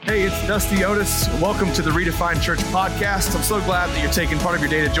it's Dusty Otis. Welcome to the Redefined Church podcast. I'm so glad that you're taking part of your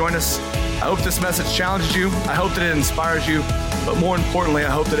day to join us. I hope this message challenges you. I hope that it inspires you. But more importantly, I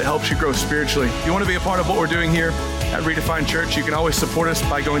hope that it helps you grow spiritually. If you want to be a part of what we're doing here at Redefined Church, you can always support us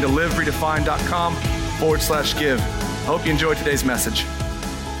by going to liveredefined.com/give. I hope you enjoyed today's message.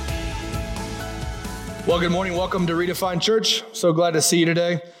 Well, good morning. Welcome to Redefined Church. So glad to see you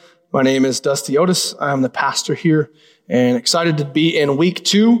today. My name is Dusty Otis. I am the pastor here and excited to be in week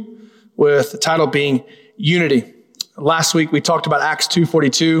 2 with the title being Unity. Last week, we talked about Acts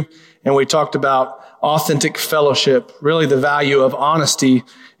 2:42 and we talked about authentic fellowship. Really, the value of honesty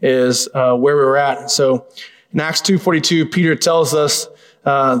is where we're at. So in Acts 2:42, Peter tells us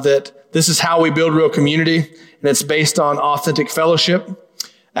that this is how we build real community, and it's based on authentic fellowship.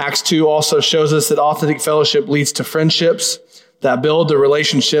 Acts 2 also shows us that authentic fellowship leads to friendships that build the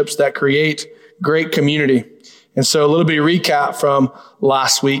relationships that create great community. And so a little bit of recap from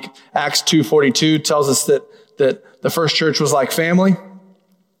last week. Acts 2:42 tells us that the first church was like family.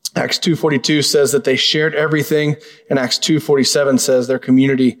 Acts 2:42 says that they shared everything. And Acts 2:47 says their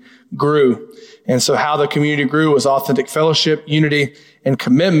community grew. And so how the community grew was authentic fellowship, unity, and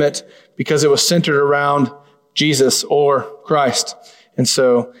commitment because it was centered around Jesus or Christ. And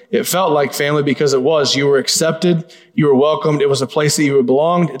so it felt like family because it was. You were accepted. You were welcomed. It was a place that you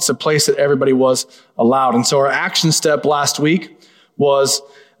belonged. It's a place that everybody was allowed. And so our action step last week was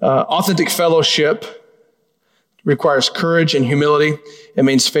authentic fellowship requires courage and humility. It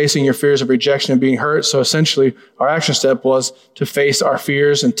means facing your fears of rejection and being hurt. So essentially, our action step was to face our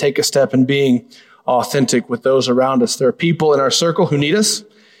fears and take a step in being authentic with those around us. There are people in our circle who need us.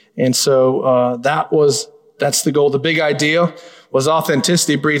 And so that's the goal. The big idea was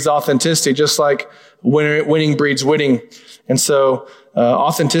authenticity breeds authenticity, just like winning breeds winning. And so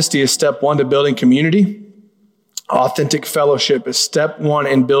authenticity is step 1 to building community. Authentic fellowship is step 1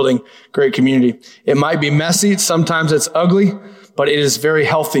 in building great community. It might be messy. Sometimes it's ugly, but it is very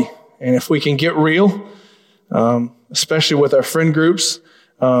healthy. And if we can get real, especially with our friend groups,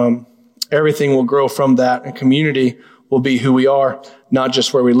 everything will grow from that. And community will be who we are, not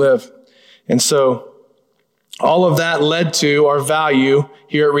just where we live. And so all of that led to our value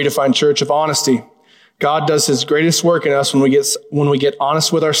here at Redefined Church of honesty. God does his greatest work in us when we get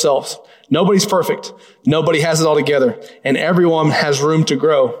honest with ourselves. Nobody's perfect. Nobody has it all together. And everyone has room to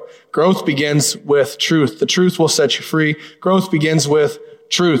grow. Growth begins with truth. The truth will set you free. Growth begins with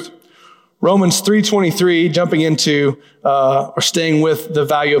truth. Romans 3:23, jumping into, or staying with the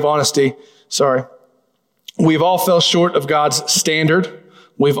value of honesty. We've all fell short of God's standard.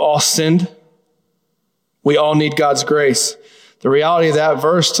 We've all sinned. We all need God's grace. The reality of that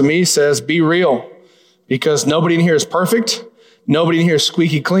verse to me says, be real, because nobody in here is perfect. Nobody in here is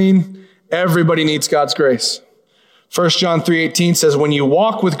squeaky clean. Everybody needs God's grace. 1 John 3:18 says, when you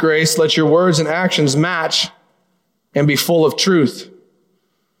walk with grace, let your words and actions match and be full of truth.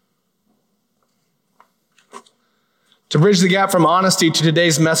 To bridge the gap from honesty to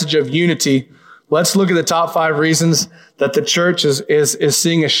today's message of unity, let's look at the top 5 reasons that the church is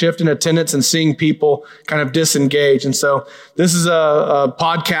seeing a shift in attendance and seeing people kind of disengage. And so this is a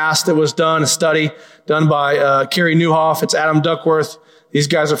podcast that was done, a study done by Carey Nieuwhof. It's Adam Duckworth. These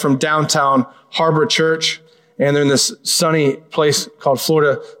guys are from downtown Harbor Church, and they're in this sunny place called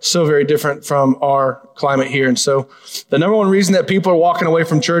Florida, so very different from our climate here. And so the number one reason that people are walking away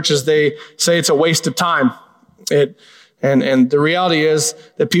from church is they say it's a waste of time. And the reality is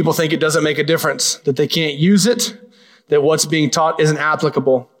that people think it doesn't make a difference, that they can't use it, that what's being taught isn't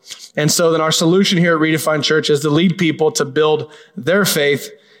applicable. And so then our solution here at Redefined Church is to lead people to build their faith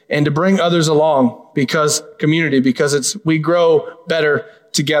and to bring others along because we grow better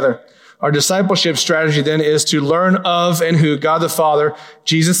together. Our discipleship strategy then is to learn of and who God the Father,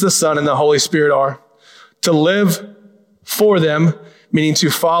 Jesus the Son, and the Holy Spirit are. To live for them, meaning to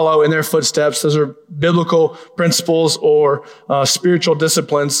follow in their footsteps. Those are biblical principles or spiritual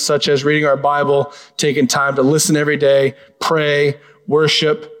disciplines such as reading our Bible, taking time to listen every day, pray,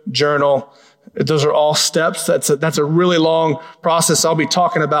 worship, journal. Those are all steps. That's a really long process. I'll be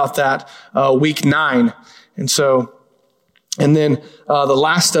talking about that week 9. And then the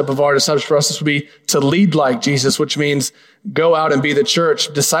last step of our discipleship process would be to lead like Jesus, which means go out and be the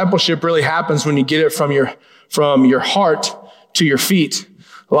church. Discipleship really happens when you get it from your heart to your feet.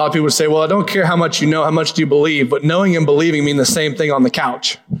 A lot of people would say, well, I don't care how much you know, how much do you believe? But knowing and believing mean the same thing on the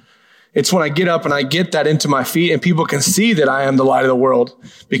couch. It's when I get up and I get that into my feet and people can see that I am the light of the world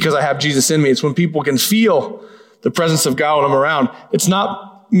because I have Jesus in me. It's when people can feel the presence of God when I'm around. It's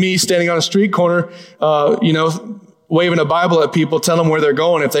not me standing on a street corner, waving a Bible at people, telling them where they're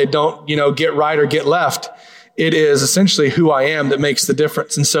going if they don't, get right or get left. it is essentially who I am that makes the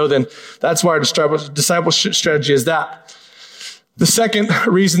difference. And so then that's why our discipleship strategy is that. The second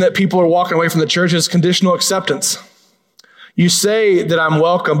reason that people are walking away from the church is conditional acceptance. You say that I'm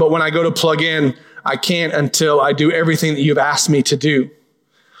welcome, but when I go to plug in, I can't until I do everything that you've asked me to do.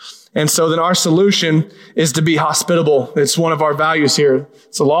 And so then our solution is to be hospitable. It's one of our values here.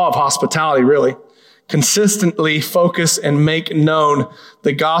 It's a law of hospitality, really. Consistently focus and make known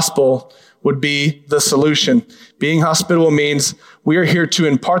the gospel would be the solution. Being hospitable means we are here to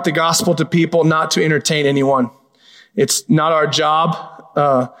impart the gospel to people, not to entertain anyone. It's not our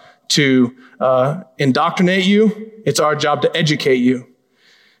job to indoctrinate you. It's our job to educate you.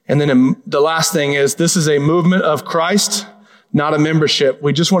 And then the last thing is this is a movement of Christ, not a membership.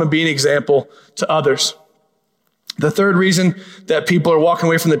 We just want to be an example to others. The third reason that people are walking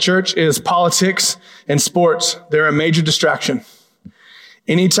away from the church is politics and sports. They're a major distraction.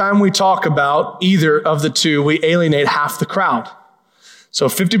 Anytime we talk about either of the two, we alienate half the crowd. So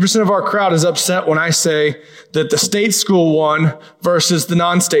 50% of our crowd is upset when I say that the state school won versus the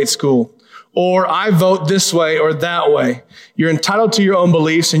non-state school. Or I vote this way or that way. You're entitled to your own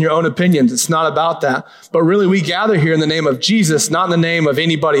beliefs and your own opinions. It's not about that. But really, we gather here in the name of Jesus, not in the name of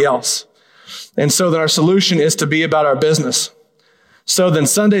anybody else. And so then our solution is to be about our business. So then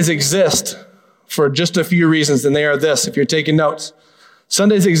Sundays exist for just a few reasons, and they are this, if you're taking notes.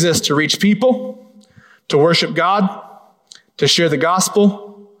 Sundays exist to reach people, to worship God, to share the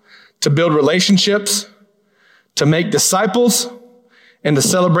gospel, to build relationships, to make disciples, and to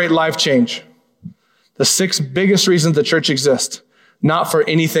celebrate life change. The 6 biggest reasons the church exists, not for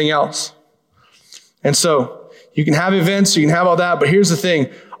anything else. And so you can have events, you can have all that, but here's the thing.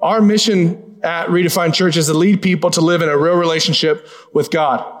 Our mission at Redefined Church is to lead people to live in a real relationship with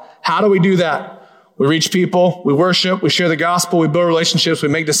God. How do we do that? We reach people, we worship, we share the gospel, we build relationships, we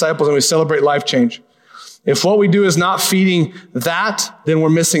make disciples, and we celebrate life change. If what we do is not feeding that, then we're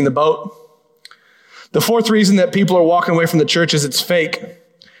missing the boat. The fourth reason that people are walking away from the church is it's fake.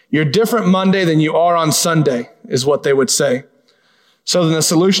 You're different Monday than you are on Sunday, is what they would say. So then the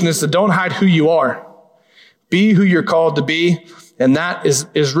solution is to don't hide who you are. Be who you're called to be. And that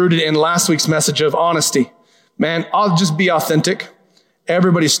is rooted in last week's message of honesty. Man, I'll just be authentic.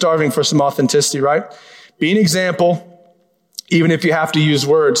 Everybody's starving for some authenticity, right? Be an example, even if you have to use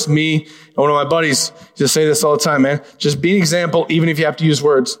words. Me and one of my buddies used to say this all the time, man. Just be an example, even if you have to use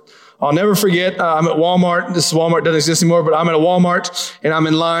words. I'll never forget, I'm at Walmart. This Walmart doesn't exist anymore, but I'm at a Walmart and I'm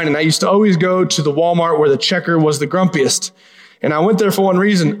in line. And I used to always go to the Walmart where the checker was the grumpiest. And I went there for one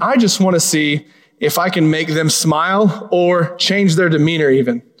reason. I just want to see if I can make them smile or change their demeanor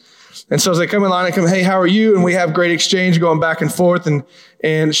even. And so as I come in line, I come, hey, how are you? And we have great exchange going back and forth.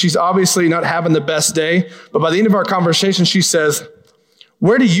 And she's obviously not having the best day. But by the end of our conversation, she says,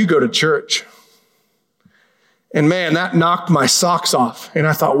 where do you go to church? And man, that knocked my socks off. And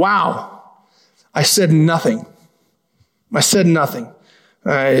I thought, wow, I said nothing. I said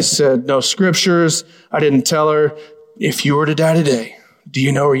no scriptures. I didn't tell her, if you were to die today, do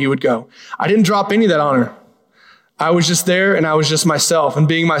you know where you would go? I didn't drop any of that on her. I was just there and I was just myself. And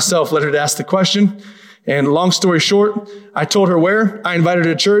being myself led her to ask the question. And long story short, I told her where. I invited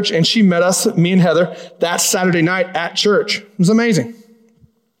her to church and she met us, me and Heather, that Saturday night at church. It was amazing.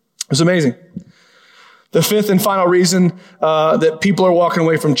 The fifth and final reason that people are walking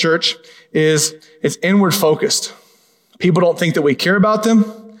away from church is it's inward focused. People don't think that we care about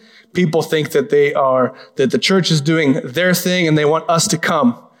them. People think that that the church is doing their thing and they want us to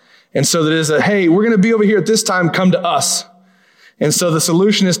come. And so that is hey, we're going to be over here at this time, come to us. And so the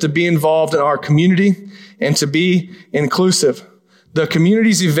solution is to be involved in our community and to be inclusive. The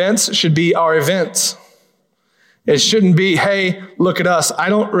community's events should be our events. It shouldn't be, hey, look at us. I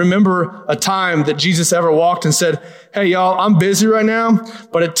don't remember a time that Jesus ever walked and said, hey, y'all, I'm busy right now,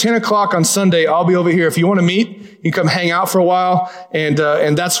 but at 10 o'clock on Sunday, I'll be over here. If you want to meet, you can come hang out for a while, and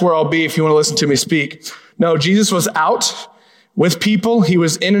that's where I'll be if you want to listen to me speak. No, Jesus was out with people. He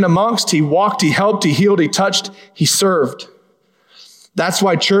was in and amongst. He walked, he helped, he healed, he touched, he served. That's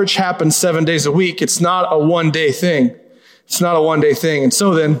why church happens 7 days a week. It's not a one-day thing. And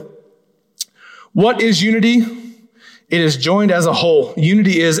so then, what is unity? It is joined as a whole.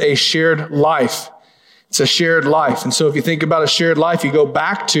 Unity is a shared life. It's a shared life. And so if you think about a shared life, you go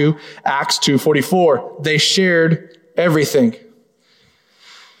back to Acts 2:44. They shared everything.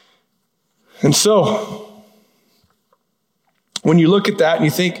 And so when you look at that and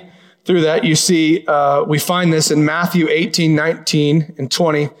you think through that, you see, we find this in Matthew 18, 19, and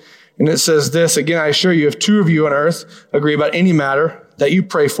 20. And it says this, again, I assure you, if 2 of you on earth agree about any matter that you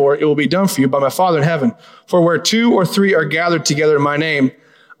pray for, it will be done for you by my Father in heaven. For where 2 or 3 are gathered together in my name,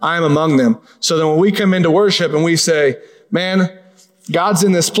 I am among them. So then when we come into worship and we say, man, God's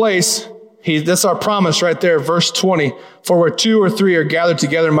in this place, that's our promise right there, verse 20. For where 2 or 3 are gathered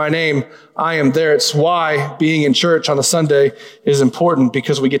together in my name, I am there. It's why being in church on a Sunday is important,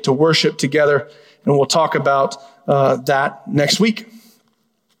 because we get to worship together, and we'll talk about that next week.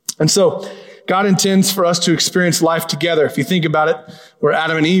 And so God intends for us to experience life together. If you think about it, where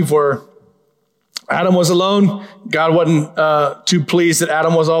Adam and Eve were, Adam was alone. God wasn't too pleased that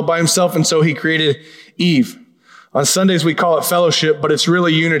Adam was all by himself, and so he created Eve. On Sundays, we call it fellowship, but it's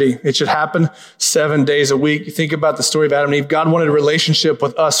really unity. It should happen 7 days a week. You think about the story of Adam and Eve. God wanted a relationship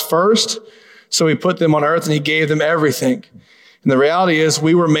with us first, so he put them on earth and he gave them everything. And the reality is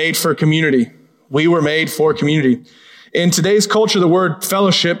we were made for community. We were made for community. In today's culture, the word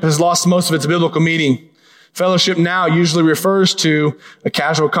fellowship has lost most of its biblical meaning. Fellowship now usually refers to a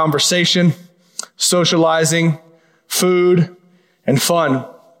casual conversation, socializing, food, and fun.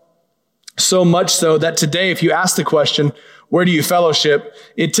 So much so that today, if you ask the question, where do you fellowship?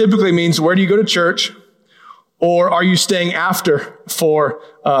 It typically means, where do you go to church? Or are you staying after for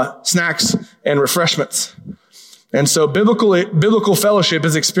snacks and refreshments? And so biblical fellowship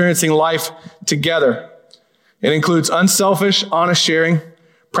is experiencing life together. It includes unselfish, honest sharing,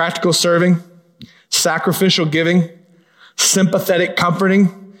 practical serving, sacrificial giving, sympathetic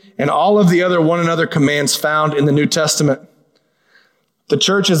comforting, and all of the other one another commands found in the New Testament. The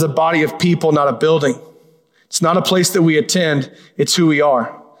church is a body of people, not a building. It's not a place that we attend. It's who we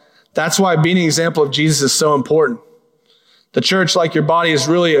are. That's why being an example of Jesus is so important. The church, like your body, is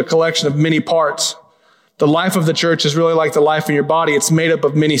really a collection of many parts. The life of the church is really like the life in your body. It's made up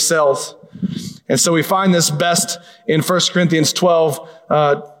of many cells. And so we find this best in 1 Corinthians 12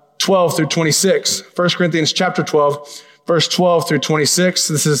 through 26. 1 Corinthians chapter 12, verse 12 through 26.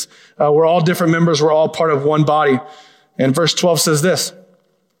 This is, we're all different members. We're all part of one body. And verse 12 says this: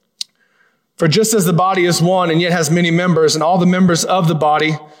 for just as the body is one and yet has many members, and all the members of the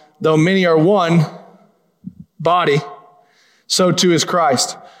body, though many are one body, so too is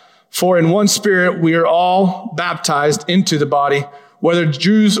Christ. For in one Spirit we are all baptized into the body, whether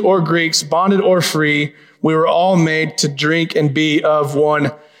Jews or Greeks, bonded or free, we were all made to drink and be of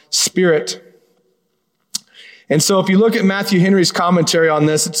one Spirit. And so if you look at Matthew Henry's commentary on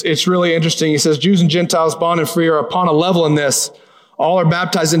this, it's really interesting. He says, Jews and Gentiles, bond and free, are upon a level in this. All are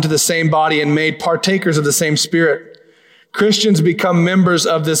baptized into the same body and made partakers of the same Spirit. Christians become members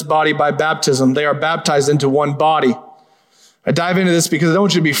of this body by baptism. They are baptized into one body. I dive into this because I don't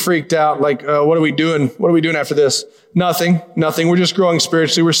want you to be freaked out. Like, what are we doing? What are we doing after this? Nothing. We're just growing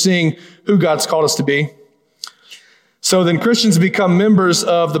spiritually. We're seeing who God's called us to be. So then Christians become members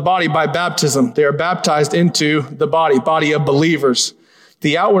of the body by baptism. They are baptized into the body of believers.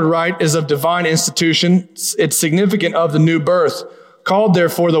 The outward rite is of divine institution. It's significant of the new birth, called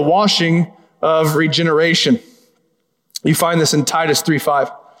therefore the washing of regeneration. You find this in Titus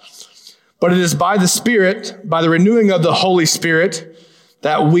 3:5. But it is by the Spirit, by the renewing of the Holy Spirit,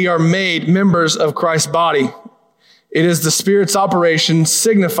 that we are made members of Christ's body. It is the Spirit's operation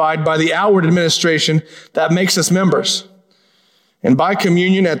signified by the outward administration that makes us members. And by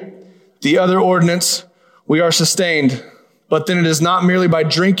communion at the other ordinance, we are sustained. But then it is not merely by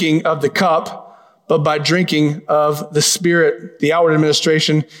drinking of the cup, but by drinking of the Spirit. The outward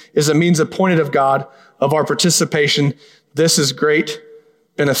administration is a means appointed of God of our participation. This is great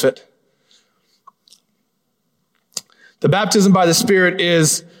benefit. The baptism by the Spirit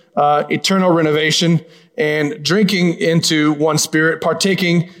is eternal renovation, and drinking into one Spirit,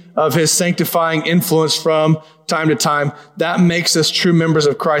 partaking of his sanctifying influence from time to time, that makes us true members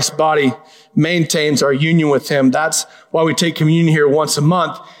of Christ's body, maintains our union with him. That's why we take communion here once a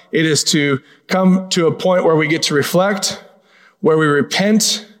month. It is to come to a point where we get to reflect, where we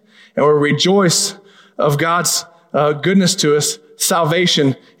repent, and where we rejoice of God's goodness to us,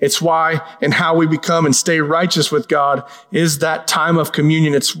 salvation. It's why and how we become and stay righteous with God is that time of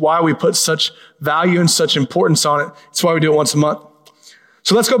communion. It's why we put such value and such importance on it. It's why we do it once a month.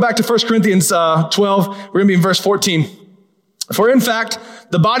 So let's go back to 1 Corinthians 12. We're going to be in verse 14. For in fact,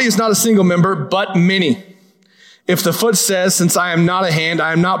 the body is not a single member, but many. If the foot says, since I am not a hand,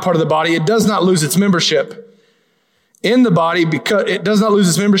 I am not part of the body, it does not lose its membership in the body because it does not lose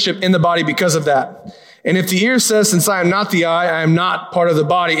its membership in the body because of that. And if the ear says, since I am not the eye, I am not part of the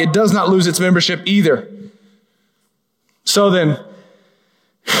body, it does not lose its membership either. So then,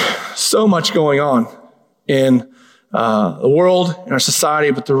 so much going on in the world, in our society,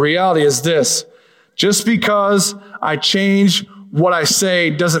 but the reality is this: just because I change what I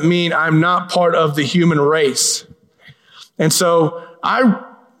say doesn't mean I'm not part of the human race. And so I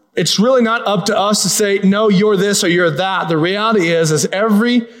It's really not up to us to say, no, you're this or you're that. The reality is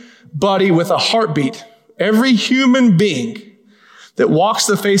everybody with a heartbeat, every human being that walks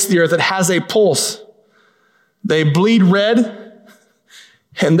the face of the earth that has a pulse, they bleed red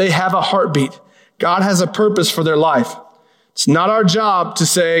and they have a heartbeat. God has a purpose for their life. It's not our job to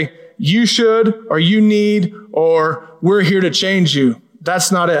say, you should, or you need, or we're here to change you.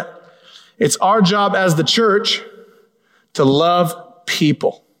 That's not it. It's our job as the church to love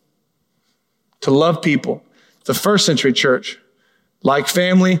people. To love people. The first century church, like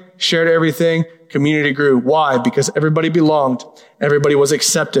family, shared everything, community grew. Why? Because everybody belonged. Everybody was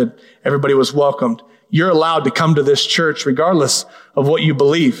accepted. Everybody was welcomed. You're allowed to come to this church regardless of what you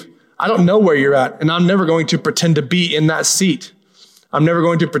believe. I don't know where you're at, and I'm never going to pretend to be in that seat. I'm never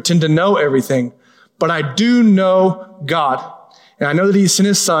going to pretend to know everything, but I do know God, and I know that he sent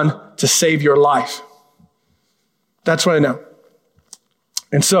his son to save your life. That's what I know.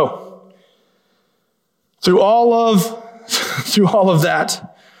 And so, through all of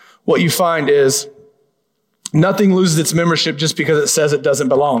that, what you find is nothing loses its membership just because it says it doesn't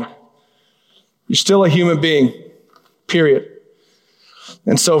belong. You're still a human being, period.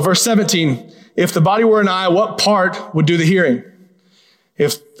 And so verse 17, if the body were an eye, what part would do the hearing?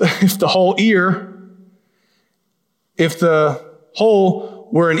 If the whole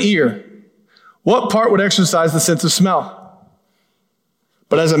were an ear, what part would exercise the sense of smell?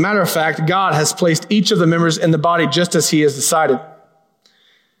 But as a matter of fact, God has placed each of the members in the body just as he has decided.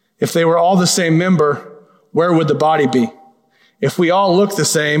 If they were all the same member, where would the body be? If we all looked the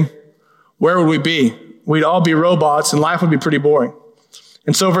same, where would we be? We'd all be robots and life would be pretty boring.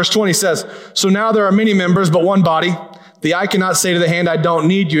 And so verse 20 says, so now there are many members, but one body. The eye cannot say to the hand, I don't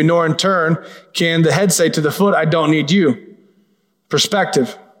need you, nor in turn can the head say to the foot, I don't need you.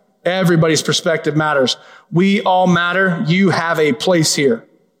 Perspective. Everybody's perspective matters. We all matter. You have a place here.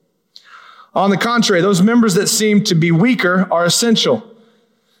 On the contrary, those members that seem to be weaker are essential,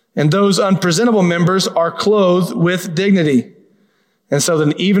 and those unpresentable members are clothed with dignity. And so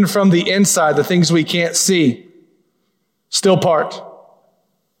then even from the inside, the things we can't see, still part.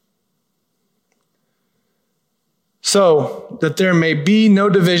 So that there may be no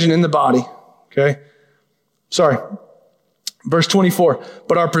division in the body. Okay? Verse 24,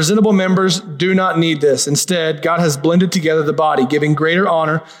 but our presentable members do not need this. Instead, God has blended together the body, giving greater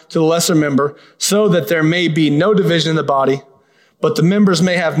honor to the lesser member, so that there may be no division in the body, but the members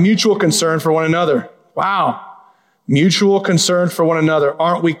may have mutual concern for one another. Wow. Mutual concern for one another.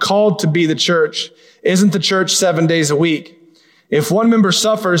 Aren't we called to be the church? Isn't the church 7 days a week? If one member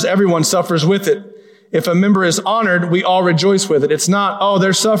suffers, everyone suffers with it. If a member is honored, we all rejoice with it. It's not, oh,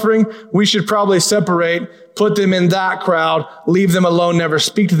 they're suffering, we should probably separate, put them in that crowd, leave them alone, never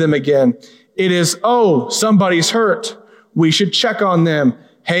speak to them again. It is, oh, somebody's hurt. We should check on them.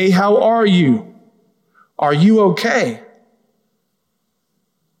 Hey, how are you? Are you okay?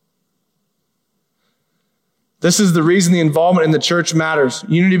 This is the reason the involvement in the church matters.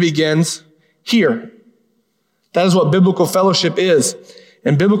 Unity begins here. That is what biblical fellowship is.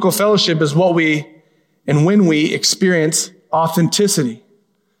 And biblical fellowship is when we experience authenticity.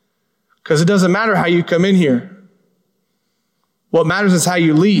 Because it doesn't matter how you come in here. What matters is how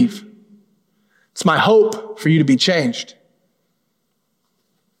you leave. It's my hope for you to be changed.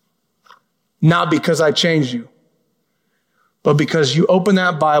 Not because I changed you, but because you opened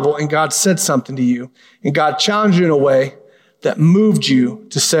that Bible and God said something to you, and God challenged you in a way that moved you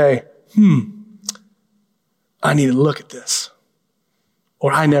to say, I need to look at this.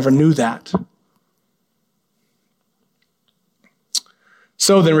 Or I never knew that.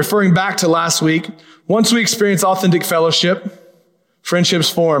 So then, referring back to last week, once we experience authentic fellowship, friendships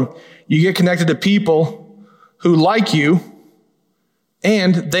form. You get connected to people who like you,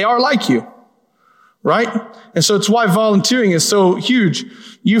 and they are like you, right? And so it's why volunteering is so huge.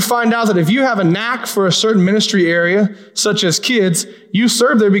 You find out that if you have a knack for a certain ministry area, such as kids, you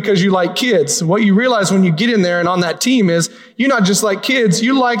serve there because you like kids. What you realize when you get in there and on that team is you not just like kids,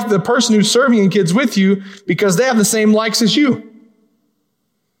 you like the person who's serving in kids with you because they have the same likes as you.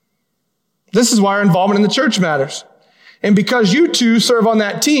 This is why our involvement in the church matters. And because you two serve on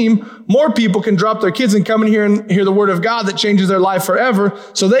that team, more people can drop their kids and come in here and hear the word of God that changes their life forever,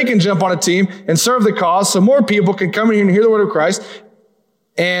 so they can jump on a team and serve the cause, so more people can come in here and hear the word of Christ.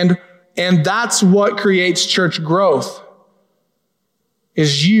 And that's what creates church growth,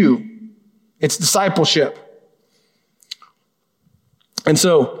 is you. It's discipleship. And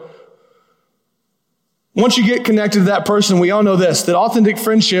so, once you get connected to that person, we all know this, that authentic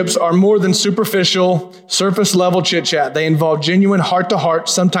friendships are more than superficial, surface-level chit-chat. They involve genuine heart-to-heart,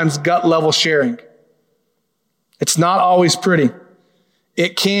 sometimes gut-level sharing. It's not always pretty.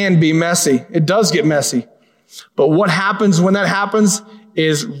 It can be messy. It does get messy. But what happens when that happens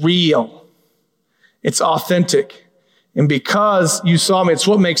is real. It's authentic. And because you saw me, it's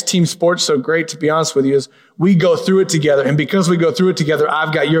what makes team sports so great, to be honest with you, is we go through it together. And because we go through it together,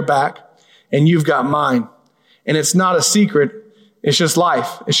 I've got your back and you've got mine. And it's not a secret. It's just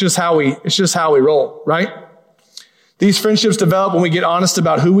life. It's just how we roll, right? These friendships develop when we get honest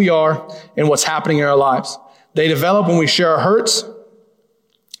about who we are and what's happening in our lives. They develop when we share our hurts.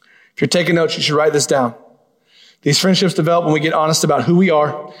 If you're taking notes, you should write this down. These friendships develop when we get honest about who we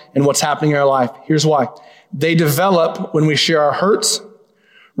are and what's happening in our life. Here's why. They develop when we share our hurts,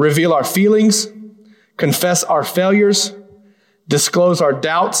 reveal our feelings, confess our failures, disclose our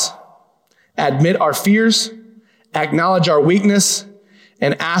doubts, admit our fears, acknowledge our weakness,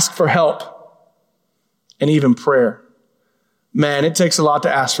 and ask for help, and even prayer. Man, it takes a lot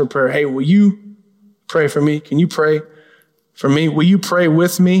to ask for prayer. Hey, will you pray for me? Can you pray for me? Will you pray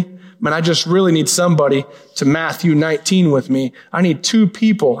with me? Man, I just really need somebody to Matthew 19 with me. I need 2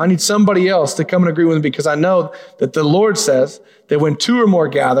 people. I need somebody else to come and agree with me, because I know that the Lord says that when 2 or more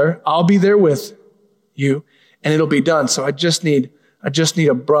gather, I'll be there with you and it'll be done. So I just need a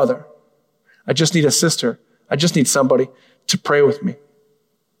brother. I just need a sister. I just need somebody to pray with me.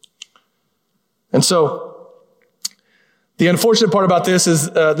 And so the unfortunate part about this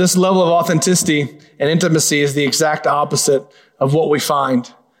is this level of authenticity and intimacy is the exact opposite of what we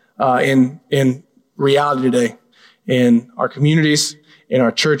find in reality today, in our communities, in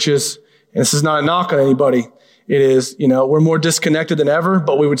our churches. And this is not a knock on anybody. It is, we're more disconnected than ever,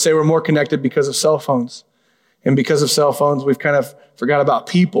 but we would say we're more connected because of cell phones. And because of cell phones, we've kind of forgot about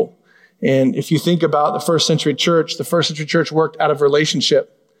people. And if you think about the first century church worked out of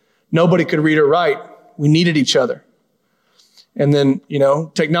relationship. Nobody could read or write. We needed each other. And then,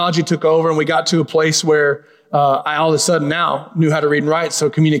 technology took over and we got to a place where I all of a sudden now knew how to read and write. So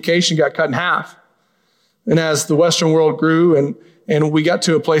communication got cut in half. And as the Western world grew and we got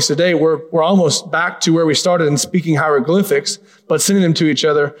to a place today where we're almost back to where we started in speaking hieroglyphics, but sending them to each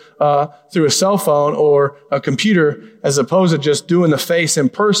other through a cell phone or a computer, as opposed to just doing the face in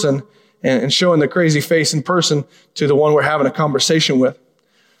person and showing the crazy face in person to the one we're having a conversation with.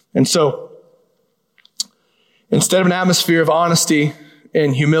 And so instead of an atmosphere of honesty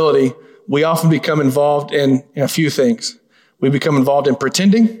and humility, we often become involved in a few things. We become involved in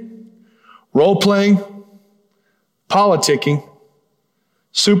pretending, role-playing, politicking,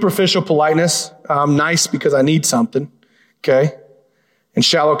 superficial politeness. I'm nice because I need something, okay? And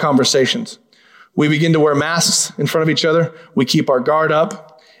shallow conversations. We begin to wear masks in front of each other. We keep our guard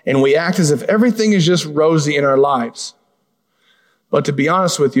up, and we act as if everything is just rosy in our lives. But to be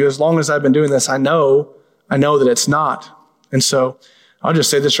honest with you, as long as I've been doing this, I know that it's not. And so I'll just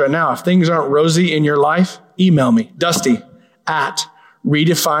say this right now. If things aren't rosy in your life, email me,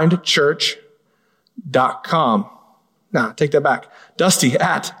 dusty@redefinedchurch.com. Nah, take that back.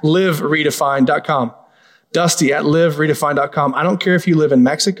 Dusty@liveredefined.com. Dusty@liveredefined.com. I don't care if you live in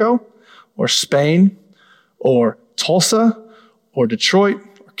Mexico or Spain or Tulsa or Detroit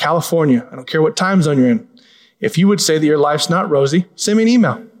or California. I don't care what time zone you're in. If you would say that your life's not rosy, send me an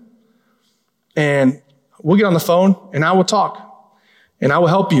email. And we'll get on the phone and I will talk. And I will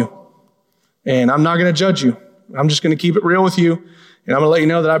help you. And I'm not going to judge you. I'm just going to keep it real with you. And I'm going to let you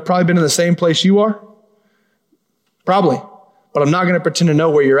know that I've probably been in the same place you are. Probably. But I'm not going to pretend to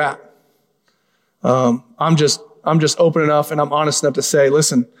know where you're at. I'm just open enough and I'm honest enough to say,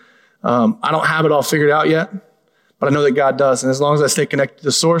 listen, I don't have it all figured out yet, but I know that God does. And as long as I stay connected to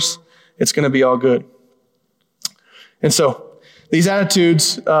the source, it's going to be all good. And so these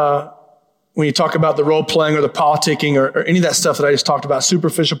attitudes, when you talk about the role playing or the politicking or any of that stuff that I just talked about,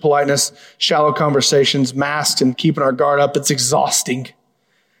 superficial politeness, shallow conversations, masks, and keeping our guard up, it's exhausting.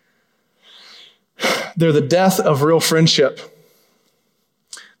 They're the death of real friendship.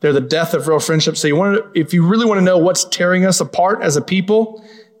 They're the death of real friendship. So if you really want to know what's tearing us apart as a people,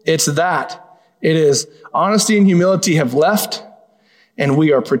 it's that. It is honesty and humility have left, and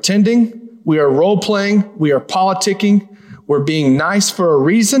we are pretending, we are role playing, we are politicking, we're being nice for a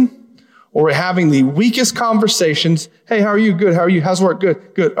reason, or we're having the weakest conversations. Hey, how are you? Good. How are you? How's work?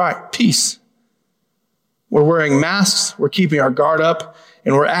 Good. Good. All right. Peace. We're wearing masks. We're keeping our guard up,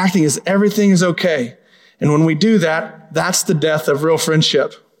 and we're acting as everything is okay. And when we do that, that's the death of real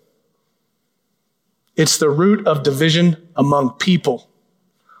friendship. It's the root of division among people.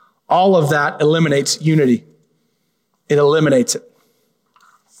 All of that eliminates unity. It eliminates it.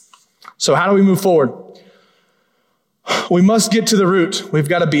 So how do we move forward? We must get to the root. We've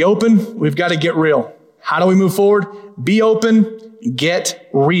got to be open. We've got to get real. How do we move forward? Be open, get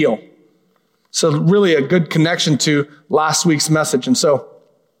real. So really a good connection to last week's message. And so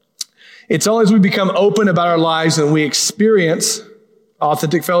it's only as we become open about our lives and we experience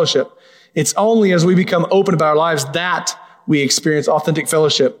authentic fellowship. It's only as we become open about our lives that we experience authentic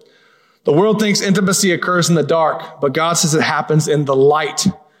fellowship. The world thinks intimacy occurs in the dark, but God says it happens in the light.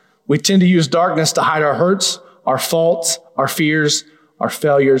 We tend to use darkness to hide our hurts, our faults, our fears, our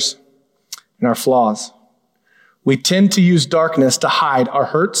failures, and our flaws. We tend to use darkness to hide our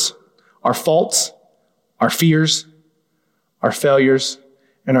hurts, our faults, our fears, our failures,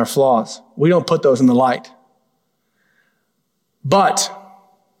 and our flaws. We don't put those in the light. But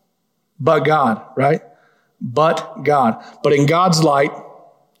God, right? But God. But in God's light,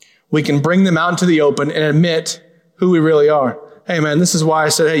 we can bring them out into the open and admit who we really are. Hey, man, this is why I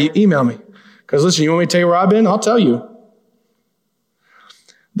said, hey, you email me. Because listen, you want me to tell you where I've been? I'll tell you.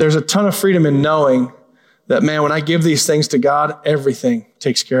 There's a ton of freedom in knowing that, man, when I give these things to God, everything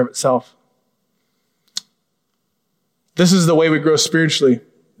takes care of itself. This is the way we grow spiritually.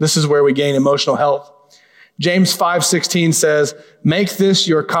 This is where we gain emotional health. James 5:16 says, make this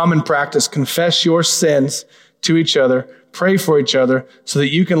your common practice. Confess your sins to each other. Pray for each other so that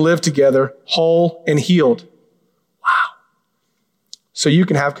you can live together whole and healed. Wow. So you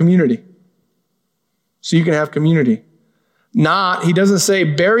can have community. He doesn't say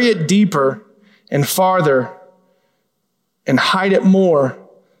bury it deeper and farther and hide it more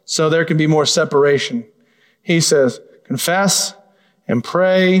so there can be more separation. He says, confess and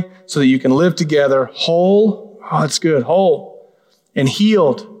pray so that you can live together whole. Oh, that's good. Whole and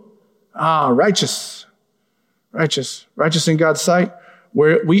healed. Righteous in God's sight.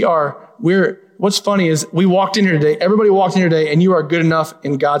 What's funny is we walked in here today. Everybody walked in here today and you are good enough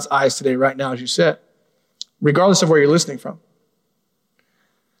in God's eyes today, right now, as you sit, regardless of where you're listening from.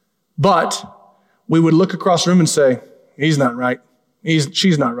 But we would look across the room and say, he's not right.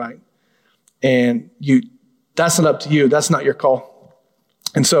 She's not right. And that's not up to you. That's not your call.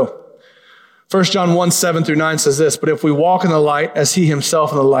 And so 1 John 1:7-9 says this, but if we walk in the light as he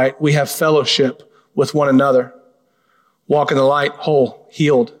himself in the light, we have fellowship with one another. Walk in the light, whole,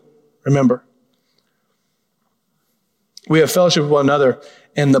 healed. Remember. We have fellowship with one another,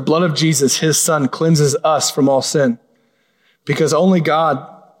 and the blood of Jesus, his son, cleanses us from all sin. Because only God,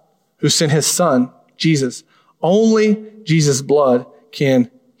 who sent his son, Jesus, only Jesus' blood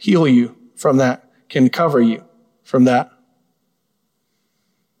can heal you from that, can cover you from that.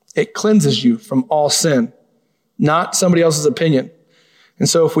 It cleanses you from all sin, not somebody else's opinion. And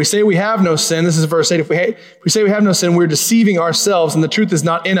so if we say we have no sin, this is verse 8, if we say we have no sin, we're deceiving ourselves and the truth is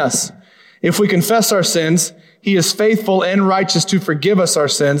not in us. If we confess our sins, he is faithful and righteous to forgive us our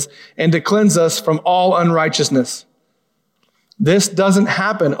sins and to cleanse us from all unrighteousness. This doesn't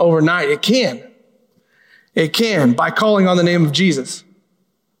happen overnight. It can by calling on the name of Jesus.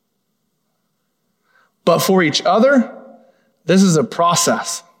 But for each other, this is a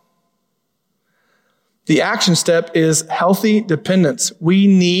process. The action step is healthy dependence. We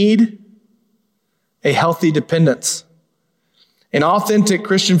need a healthy dependence. In authentic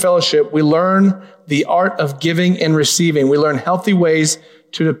Christian fellowship, we learn the art of giving and receiving. We learn healthy ways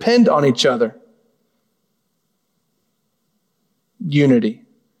to depend on each other. Unity.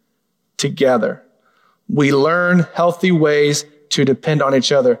 Together. We learn healthy ways to depend on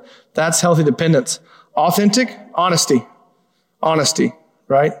each other. That's healthy dependence. Authentic, honesty. Honesty,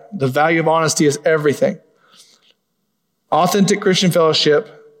 right? The value of honesty is everything. Authentic Christian fellowship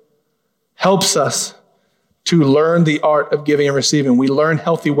helps us to learn the art of giving and receiving. We learn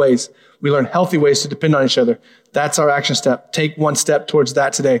healthy ways. We learn healthy ways to depend on each other. That's our action step. Take one step towards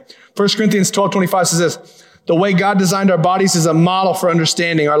that today. 1 Corinthians 12:25 says this, the way God designed our bodies is a model for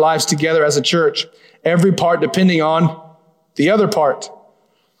understanding our lives together as a church. Every part depending on the other part.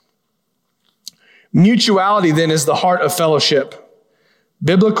 Mutuality then is the heart of fellowship.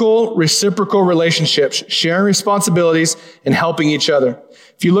 Biblical reciprocal relationships, sharing responsibilities and helping each other.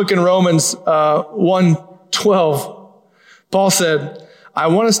 If you look in Romans 1:12, Paul said, I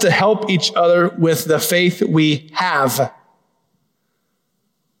want us to help each other with the faith we have.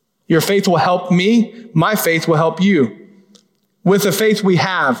 Your faith will help me. My faith will help you. With the faith we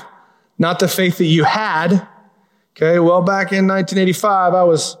have, not the faith that you had. Okay, well, back in 1985, I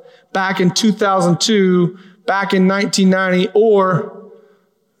was back in 2002, back in 1990, or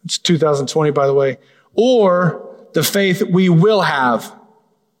it's 2020, by the way, or the faith we will have,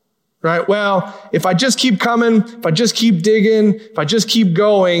 right? Well, if I just keep coming, if I just keep digging, if I just keep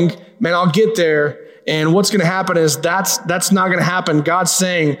going, man, I'll get there. And what's going to happen is that's not going to happen. God's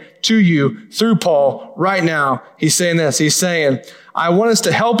saying to you through Paul right now, he's saying this. He's saying, I want us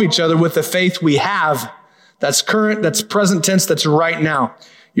to help each other with the faith we have. That's current, that's present tense, that's right now.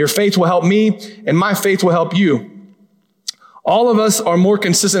 Your faith will help me, and my faith will help you. All of us are more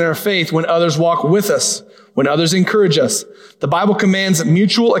consistent in our faith when others walk with us, when others encourage us. The Bible commands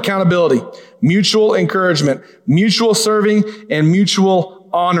mutual accountability, mutual encouragement, mutual serving, and mutual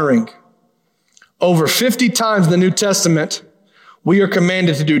honoring. Over 50 times in the New Testament, we are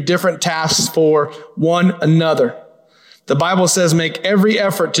commanded to do different tasks for one another. The Bible says, make every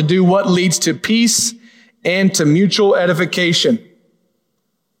effort to do what leads to peace and to mutual edification.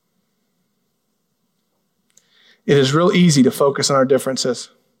 It is real easy to focus on our differences.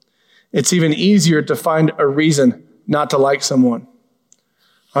 It's even easier to find a reason not to like someone.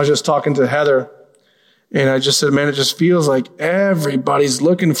 I was just talking to Heather, and I just said, man, it just feels like everybody's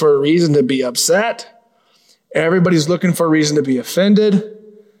looking for a reason to be upset. Everybody's looking for a reason to be offended.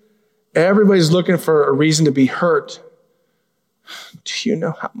 Everybody's looking for a reason to be hurt. Do you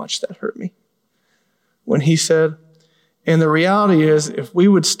know how much that hurt me? When he said, and the reality is, if we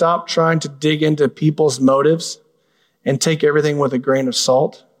would stop trying to dig into people's motives and take everything with a grain of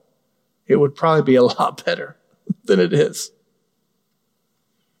salt, it would probably be a lot better than it is.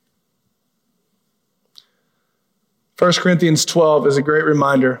 1 Corinthians 12 is a great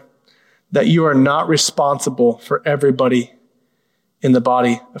reminder that you are not responsible for everybody in the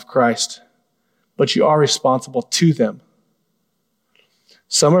body of Christ, but you are responsible to them.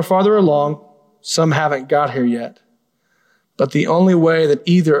 Some are farther along, some haven't got here yet, but the only way that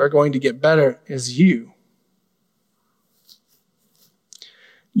either are going to get better is you.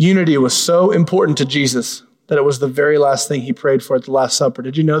 Unity was so important to Jesus that it was the very last thing he prayed for at the Last Supper.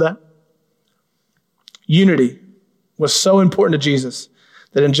 Did you know that? Unity was so important to Jesus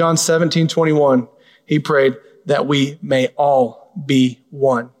that in John 17:21, he prayed that we may all be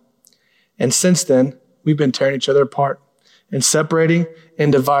one. And since then, we've been tearing each other apart and separating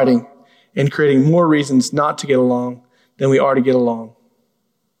and dividing and creating more reasons not to get along than we are to get along.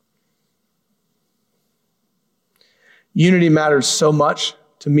 Unity matters so much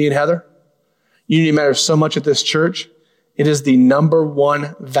to me and Heather. Unity matters so much at this church. It is the number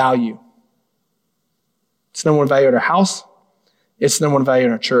one value. It's the number one value at our house. It's the number one value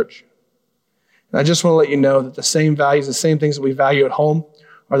in our church. And I just want to let you know that the same values, the same things that we value at home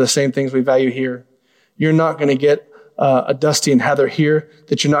are the same things we value here. You're not going to get a Dusty and Heather here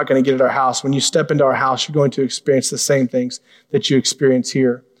that you're not going to get at our house. When you step into our house, you're going to experience the same things that you experience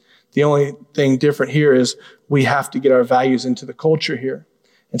here. The only thing different here is we have to get our values into the culture here.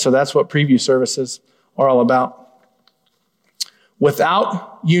 And so that's what preview services are all about.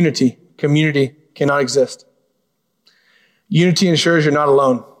 Without unity, community cannot exist. Unity ensures you're not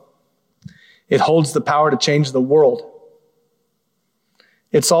alone. It holds the power to change the world.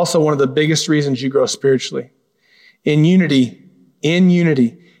 It's also one of the biggest reasons you grow spiritually. In unity,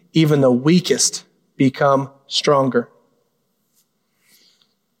 even the weakest become stronger.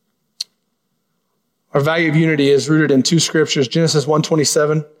 Our value of unity is rooted in two scriptures, Genesis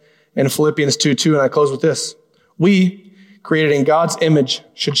 1:27 and Philippians 2:2, and I close with this. We, created in God's image,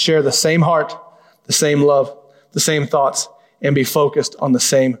 should share the same heart, the same love, the same thoughts, and be focused on the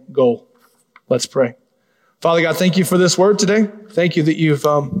same goal. Let's pray. Father God, thank you for this word today. Thank you that you've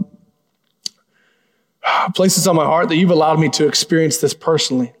placed this on my heart, that you've allowed me to experience this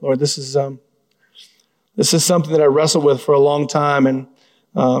personally. Lord, this is something that I wrestled with for a long time, and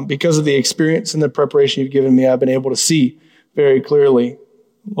because of the experience and the preparation you've given me, I've been able to see very clearly,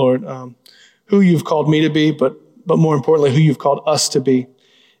 Lord, who you've called me to be, but more importantly, who you've called us to be,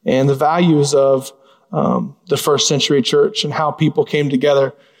 and the values of the first century church and how people came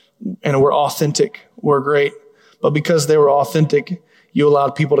together and were authentic, were great. But because they were authentic, you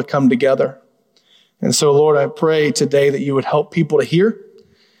allowed people to come together. And so, Lord, I pray today that you would help people to hear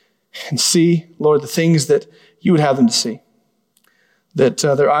and see, Lord, the things that you would have them to see. That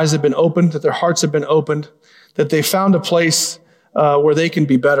their eyes have been opened, that their hearts have been opened, that they found a place where they can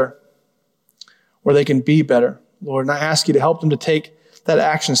be better, Lord. And I ask you to help them to take that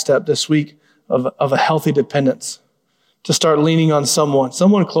action step this week of a healthy dependence, to start leaning on someone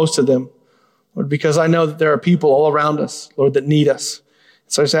close to them, Lord, because I know that there are people all around us, Lord, that need us.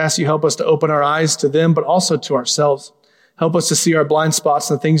 So I just ask you help us to open our eyes to them, but also to ourselves. Help us to see our blind spots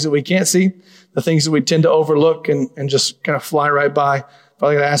and the things that we can't see, the things that we tend to overlook and just kind of fly right by.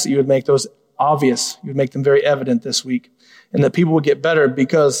 Father, I ask that you would make those obvious. You would make them very evident this week. And that people would get better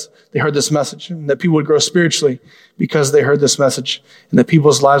because they heard this message. And that people would grow spiritually because they heard this message. And that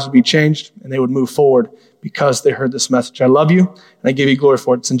people's lives would be changed and they would move forward because they heard this message. I love you and I give you glory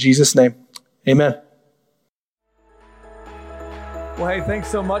for it. It's in Jesus' name. Amen. Well, hey, thanks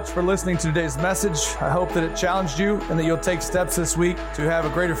so much for listening to today's message. I hope that it challenged you and that you'll take steps this week to have a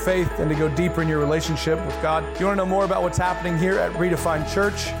greater faith and to go deeper in your relationship with God. If you want to know more about what's happening here at Redefined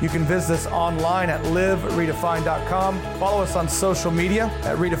Church, you can visit us online at liveredefined.com. Follow us on social media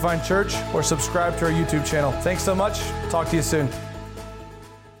at Redefined Church or subscribe to our YouTube channel. Thanks so much. Talk to you soon.